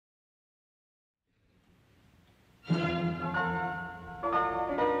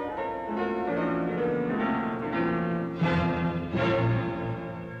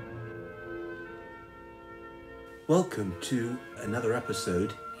Welcome to another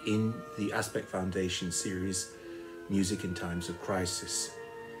episode in the Aspect Foundation series, Music in Times of Crisis.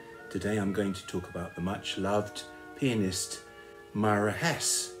 Today I'm going to talk about the much loved pianist Myra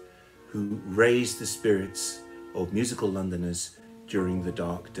Hess, who raised the spirits of musical Londoners during the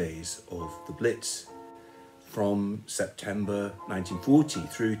dark days of the Blitz. From September 1940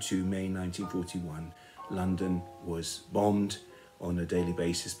 through to May 1941, London was bombed on a daily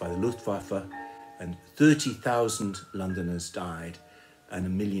basis by the Luftwaffe, and 30,000 Londoners died and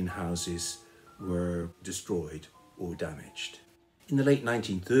 1 million houses were destroyed or damaged. In the late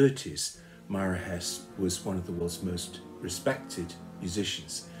 1930s, Myra Hess was one of the world's most respected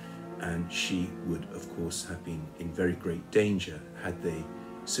musicians, and she would, of course, have been in very great danger had they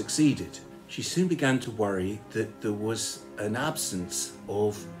succeeded. She soon began to worry that there was an absence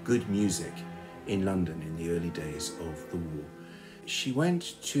of good music in London in the early days of the war. She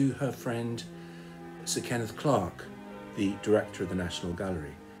went to her friend Sir Kenneth Clarke, the director of the National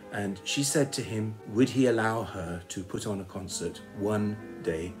Gallery, and she said to him, would he allow her to put on a concert one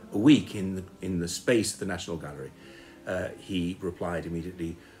day a week in the space of the National Gallery? He replied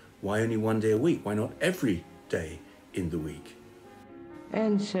immediately, why only one day a week? Why not every day in the week?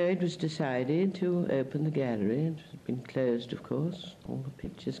 And so it was decided to open the gallery. It had been closed, of course, all the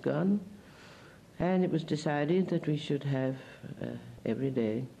pictures gone. And it was decided that we should have every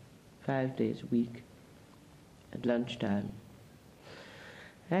day, 5 days a week, at lunchtime.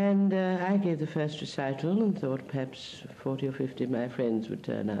 And I gave the first recital and thought perhaps 40 or 50 of my friends would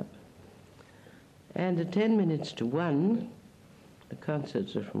turn up. And at 10 minutes to 1, the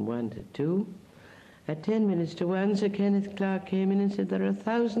concerts are from 1 to 2, at 10 minutes to 1, Sir Kenneth Clarke came in and said there are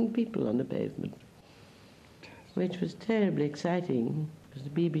 1,000 people on the pavement, which was terribly exciting because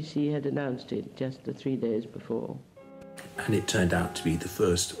the BBC had announced it just the 3 days before. And it turned out to be the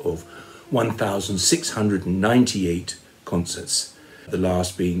first of 1,698 concerts, the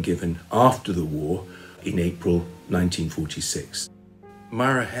last being given after the war in April 1946.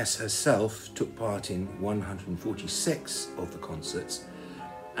 Myra Hess herself took part in 146 of the concerts,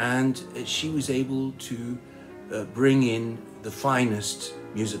 and she was able to bring in the finest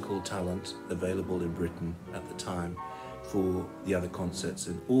musical talent available in Britain at the time for the other concerts,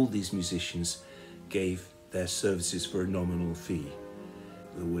 and all these musicians gave their services for a nominal fee.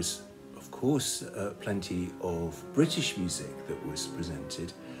 There was, of course, plenty of British music that was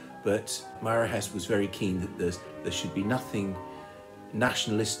presented, but Myra Hess was very keen that there should be nothing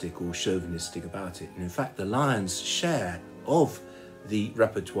nationalistic or chauvinistic about it. And in fact, the lion's share of the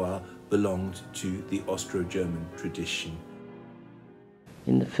repertoire belonged to the Austro-German tradition.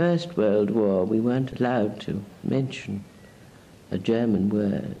 In the First World War, we weren't allowed to mention a German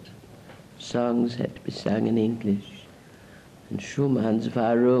word. Songs had to be sung in English, and Schumann's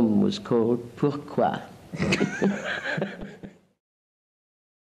Warum was called Pourquoi.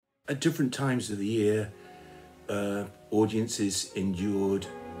 At different times of the year, audiences endured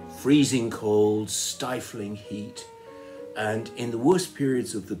freezing cold, stifling heat, and in the worst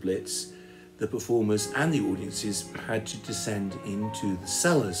periods of the Blitz, the performers and the audiences had to descend into the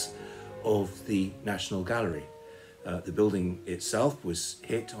cellars of the National Gallery. The building itself was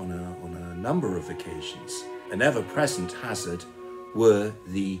hit on a number of occasions. An ever-present hazard were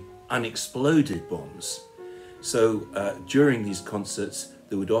the unexploded bombs. So during these concerts,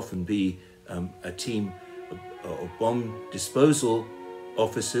 there would often be a team of bomb disposal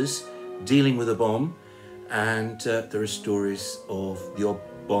officers dealing with a bomb, and there are stories of the odd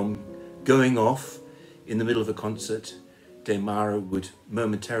bomb going off in the middle of a concert. Dame Myra would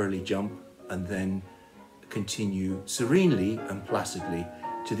momentarily jump and then continue serenely and placidly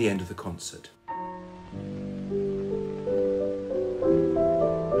to the end of the concert.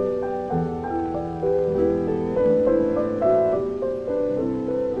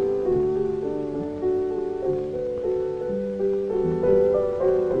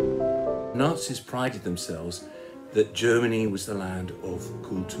 Nazis prided themselves that Germany was the land of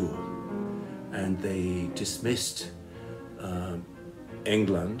Kultur, and they dismissed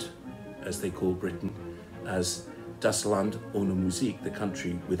England, as they call Britain, as Das Land ohne Musik, the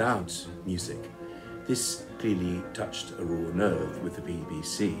country without music. This clearly touched a raw nerve with the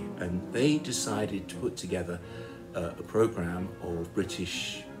BBC, and they decided to put together a programme of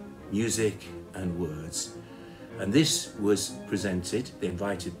British music and words. And this was presented. They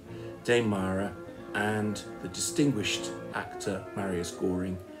invited Dame Myra and the distinguished actor Marius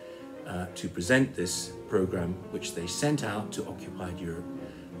Goring to present this programme, which they sent out to occupied Europe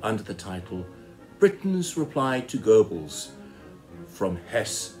under the title Britain's Reply to Goebbels, from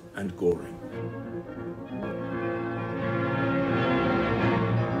Hess and Goring.